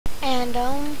And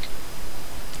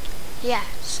yeah.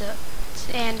 So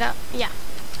yeah.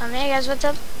 Hey guys, what's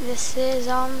up? This is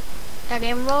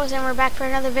Game Rose, and we're back for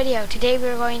another video. Today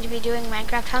we're going to be doing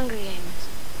Minecraft Hunger Games.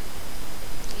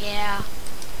 Yeah.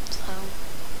 So.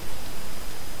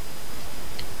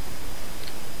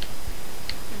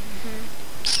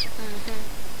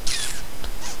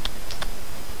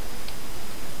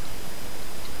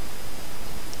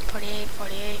 48,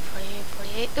 48, 48,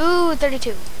 48. Ooh,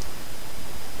 32.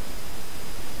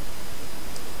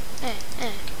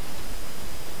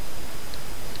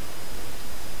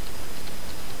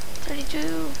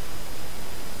 32.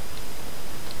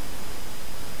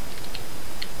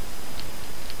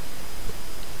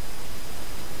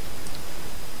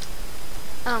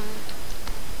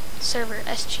 Server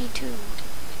SG2.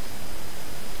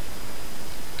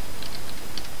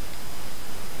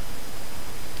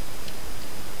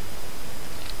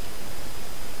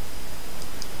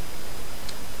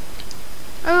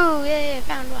 Oh, yeah, I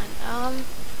found one.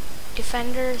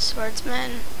 Defender,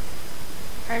 swordsman,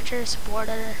 archer,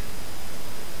 supporter,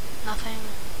 nothing,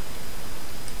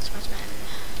 swordsman.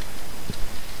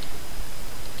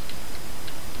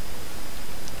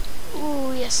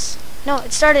 Ooh, yes. No,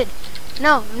 it started.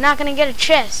 No, I'm not gonna get a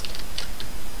chest.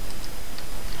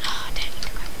 Oh, dang it.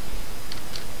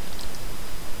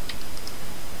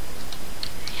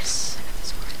 Yes, I got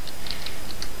this one.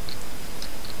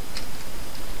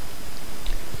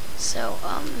 So,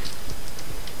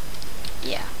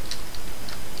 yeah.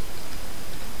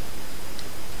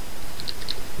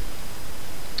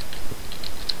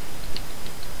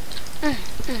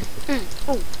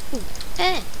 Ooh, ooh.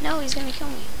 No, he's gonna kill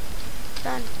me.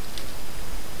 Done.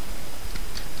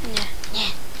 Yeah.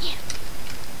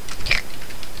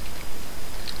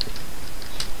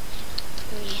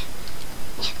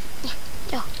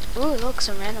 Oh, ooh, look,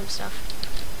 some random stuff.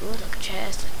 Ooh, look, a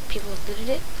chest. People have looted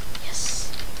it.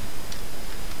 Yes.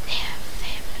 They have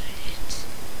looted it.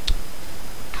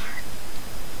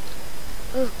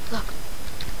 Darn. Ooh, look.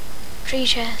 Tree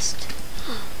chest.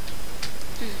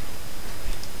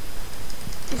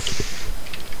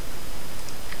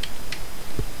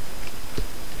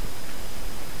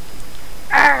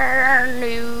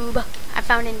 Noob. I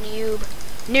found a noob.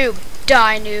 Noob.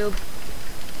 Die, noob.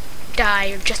 Die.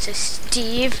 You're just a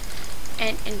Steve.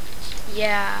 And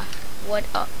yeah. What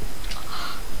up?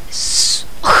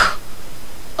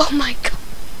 Oh my god.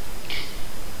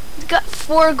 He's got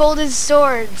 4 golden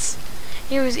swords.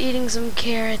 He was eating some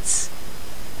carrots.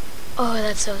 Oh,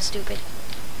 that's so stupid.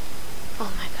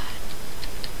 Oh my god.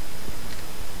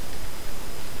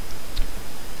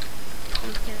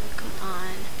 Pumpkin, come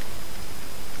on.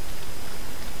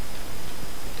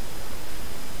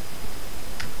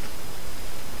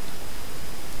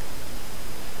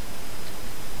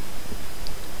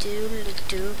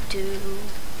 Do-do-do-do.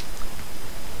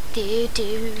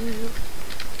 Do-do.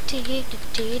 Do-do-do-do-do-do.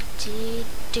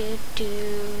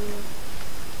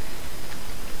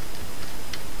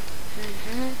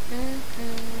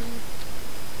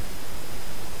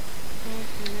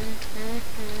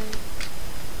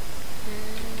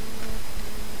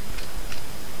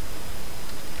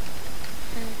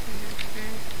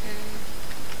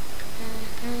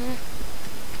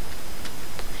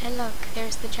 Hey look,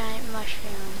 there's the giant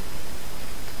mushroom.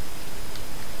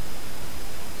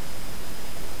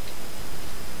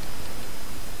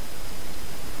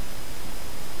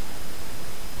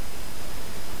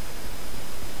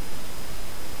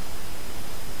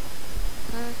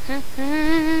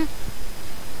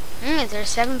 There's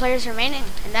 7 players remaining,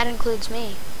 and that includes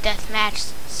me.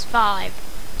 Deathmatch 5,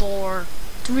 4,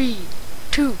 3,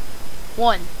 2,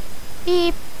 1.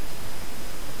 Beep.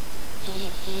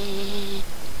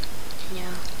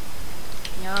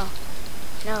 No.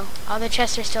 All the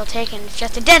chests are still taken. It's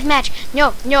just a deathmatch.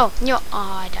 No. Oh,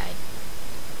 I died.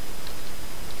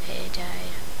 I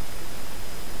died.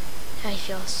 I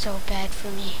feel so bad for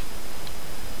me.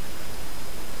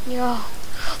 No.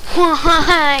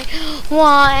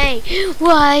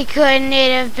 Why couldn't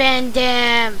it have been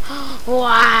them?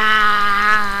 Why?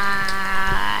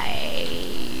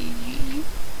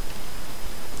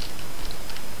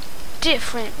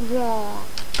 Different one.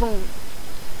 Boom.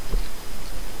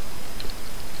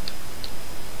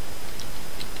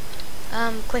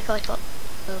 Click.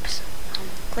 Oops.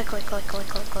 Click.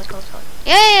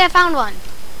 Yay, I found one.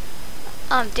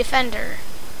 Defender.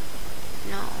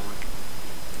 No.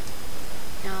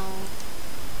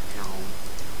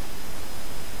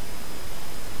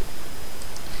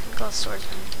 Go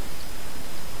swordsman.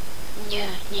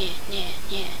 Yeah.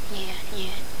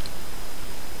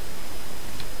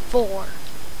 4,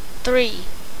 3,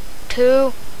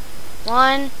 2,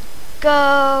 1,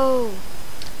 go.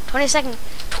 20 seconds.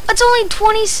 It's only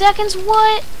 20 seconds?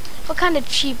 What? What kind of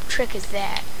cheap trick is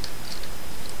that?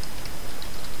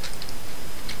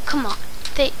 Come on.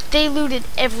 They looted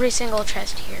every single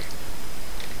chest here.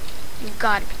 You've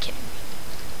got to be kidding me.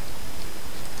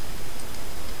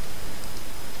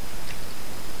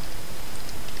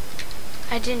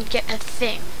 I didn't get a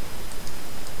thing.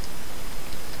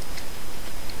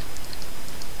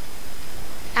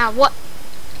 Ah, what?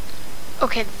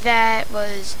 Okay, that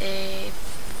was a...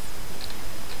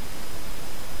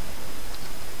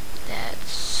 That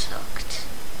sucked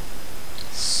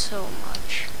so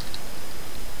much.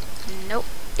 Nope.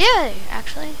 Yeah,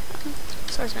 actually,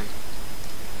 swordsman.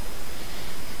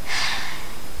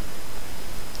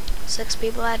 6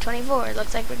 people out of 24. It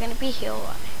looks like we're gonna be here.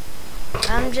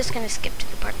 I'm just gonna skip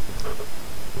to the part.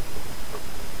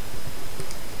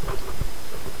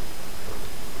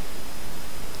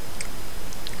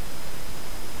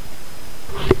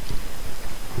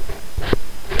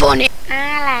 Bunny.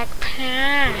 I like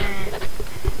pie.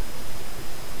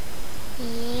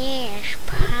 Yes,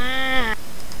 pie.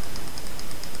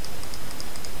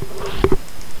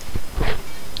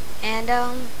 And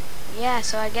yeah.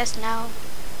 So I guess now.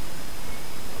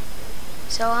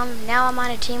 So now I'm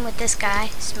on a team with this guy,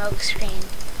 Smokescreen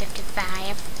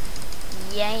 55.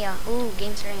 Yeah. Ooh,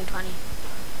 game starting 20.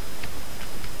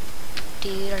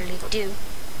 Doodly-doo.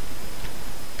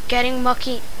 Getting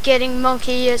monkey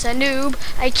is a noob.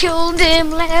 I killed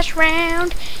him last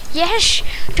round. Yes,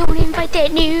 don't invite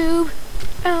that noob.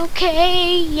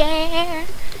 Okay, yeah,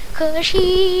 'cause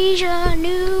he's a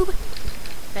noob.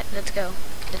 Let's go.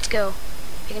 Let's go.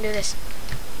 We can do this.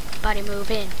 Body move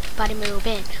in. Body move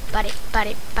in. Body move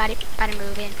in. Body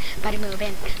move in. Body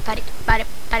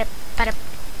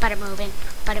move in.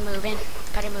 Body move in.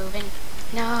 Body move in.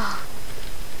 No.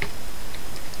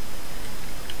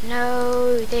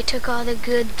 No, they took all the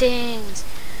good things.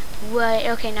 What?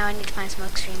 Okay, now I need to find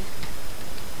Smokescreen.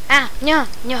 Ah, no,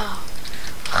 no.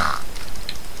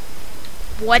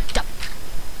 What the?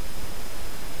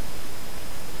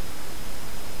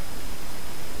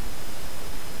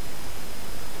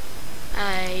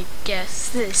 I guess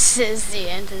this is the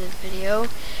end of the video,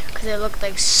 because I look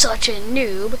like such a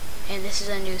noob, and this is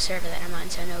a new server that I'm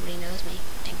on, so nobody knows me.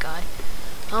 Thank God.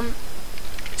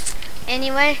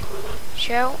 Anyway,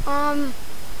 so,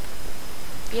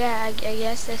 yeah, I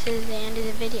guess this is the end of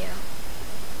the video.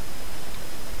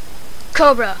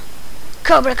 Cobra!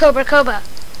 Cobra, Cobra, Cobra!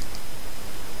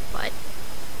 What?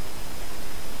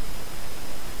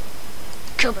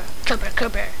 Cobra, Cobra,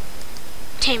 Cobra.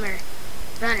 Tamer,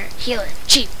 runner, healer,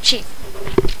 chief.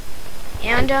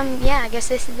 And, yeah, I guess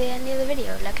this is the end of the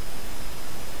video. Look.